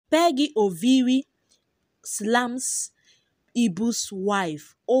Peggy Ovire slams Ibu's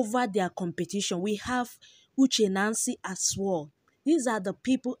wife over their competition. We have Uche Nancy as well. These are the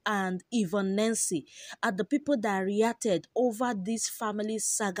people, and even Nancy are the people that reacted over this family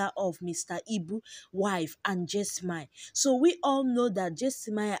saga of Mr. Ibu wife and Jesmai. So we all know that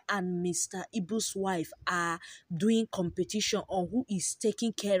Jesmai and Mr. Ibu's wife are doing competition on who is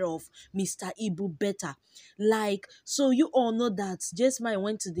taking care of Mr. Ibu better. Like, so you all know that Jesmai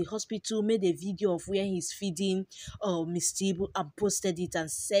went to the hospital, made a video of where he's feeding Miss Ibu, and posted it and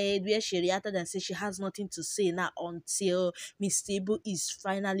said, where she reacted and said she has nothing to say now until Miss Ibu is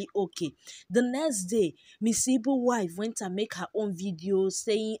finally okay. The next day, Miss Ibu wife went and make her own video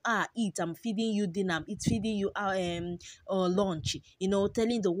saying, eat, I'm feeding you dinner, it's feeding you lunch,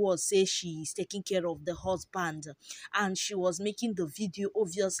 telling the world, say she is taking care of the husband. And she was making the video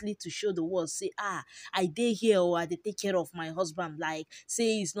obviously to show the world, say, I dey here, or I dey take care of my husband, like,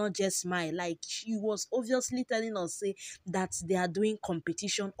 say it's not just mine. Like, she was obviously telling us, say, that they are doing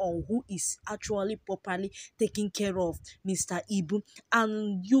competition on who is actually properly taking care of Mr. Ibu.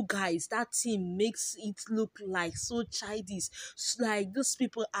 And you guys, that thing makes it look like so childish. Like, these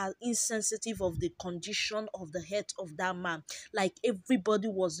people are insensitive of the condition of the health of that man. Like, everybody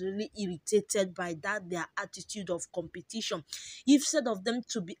was really irritated by that their attitude of competition, instead of them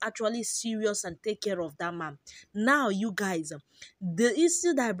to be actually serious and take care of that man. Now, you guys, the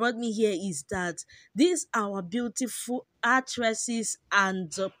issue that brought me here is that these our beautiful actresses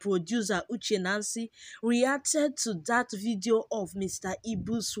and producer Uche Nancy reacted to that video of Mr.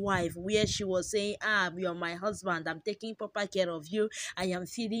 Ibu's wife, where she was saying, you're my husband, I'm taking proper care of you, I am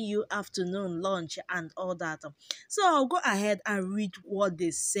feeding you afternoon lunch and all that. So I'll go ahead and read what they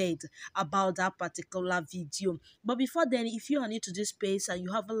said about that particular video. But before then, if you are new to this space and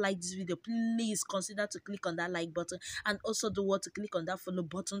you haven't liked this video, please consider to click on that like button, and also do what to click on that follow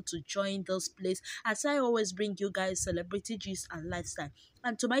button to join this place, as I always bring you guys celebrity gist and lifestyle.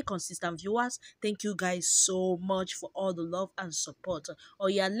 And to my consistent viewers, thank you guys so much for all the love and support. Oh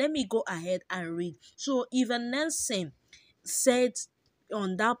yeah, let me go ahead and read. So even Nelson said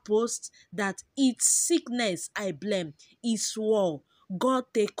on that post that it's sickness I blame, it's war, God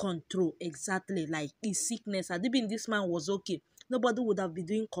take control. Exactly, like, it's sickness. Had it been this man was okay, nobody would have been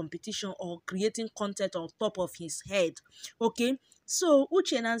doing competition or creating content on top of his head. Okay, so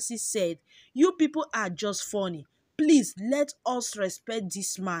Uche Nancy said, you people are just funny. Please let us respect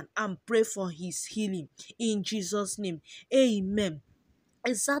this man and pray for his healing in Jesus' name. Amen.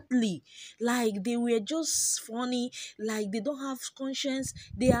 Exactly, like, they were just funny, like, they don't have conscience,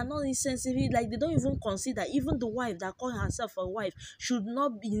 they are not insensitive, like, they don't even consider even the wife that call herself a wife should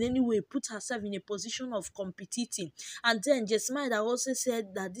not in any way put herself in a position of competing. And then Jesmine that also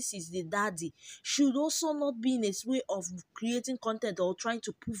said that this is the daddy should also not be in a way of creating content or trying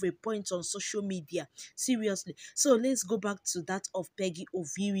to prove a point on social media. Seriously. So let's go back to that of Peggy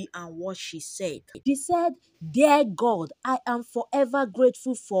Ovire and what she said. She said, dear God, I am forever grateful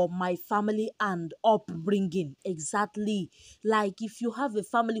for my family and upbringing. Exactly. Like, if you have a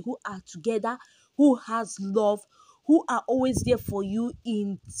family who are together, who has love, who are always there for you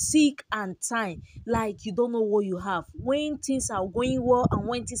in sick and time, like, you don't know what you have. When things are going well and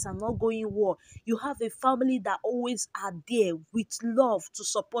when things are not going well, you have a family that always are there with love to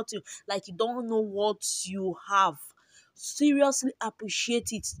support you. Like, you don't know what you have. Seriously appreciate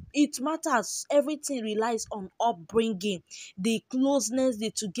it. It matters. Everything relies on upbringing, the closeness, the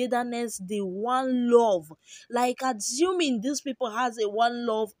togetherness, the one love. Like, assuming these people has a one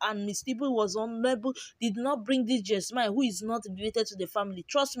love and Miss People was unable, did not bring this Jesmine who is not related to the family.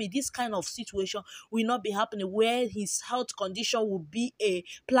 Trust me, this kind of situation will not be happening, where his health condition will be a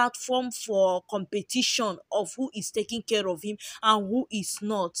platform for competition of who is taking care of him and who is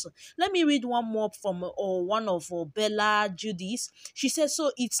not. Let me read one more from one of Bella Judy's. She says,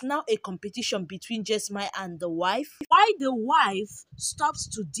 so it's now a competition between Jesmine and the wife. Why the wife stops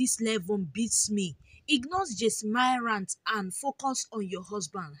to this level beats me. Ignores Jesmine rant and focus on your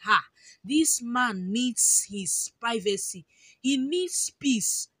husband. This man needs his privacy. He needs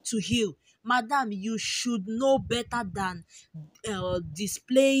peace to heal. Madam, you should know better than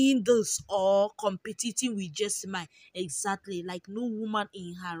displaying this or competing with Jessamine. Exactly, like, no woman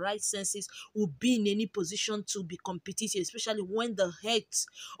in her right senses will be in any position to be competitive, especially when the health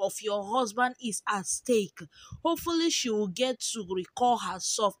of your husband is at stake. Hopefully she will get to recall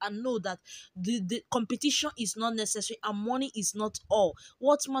herself and know that the competition is not necessary and money is not all.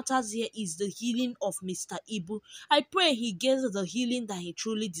 What matters here is the healing of Mr. Ibu. I pray he gets the healing that he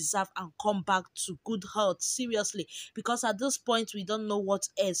truly deserves and come back to good health. Seriously, because at this point we don't know what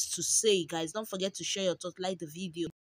else to say. Guys, don't forget to share your thoughts, like the video.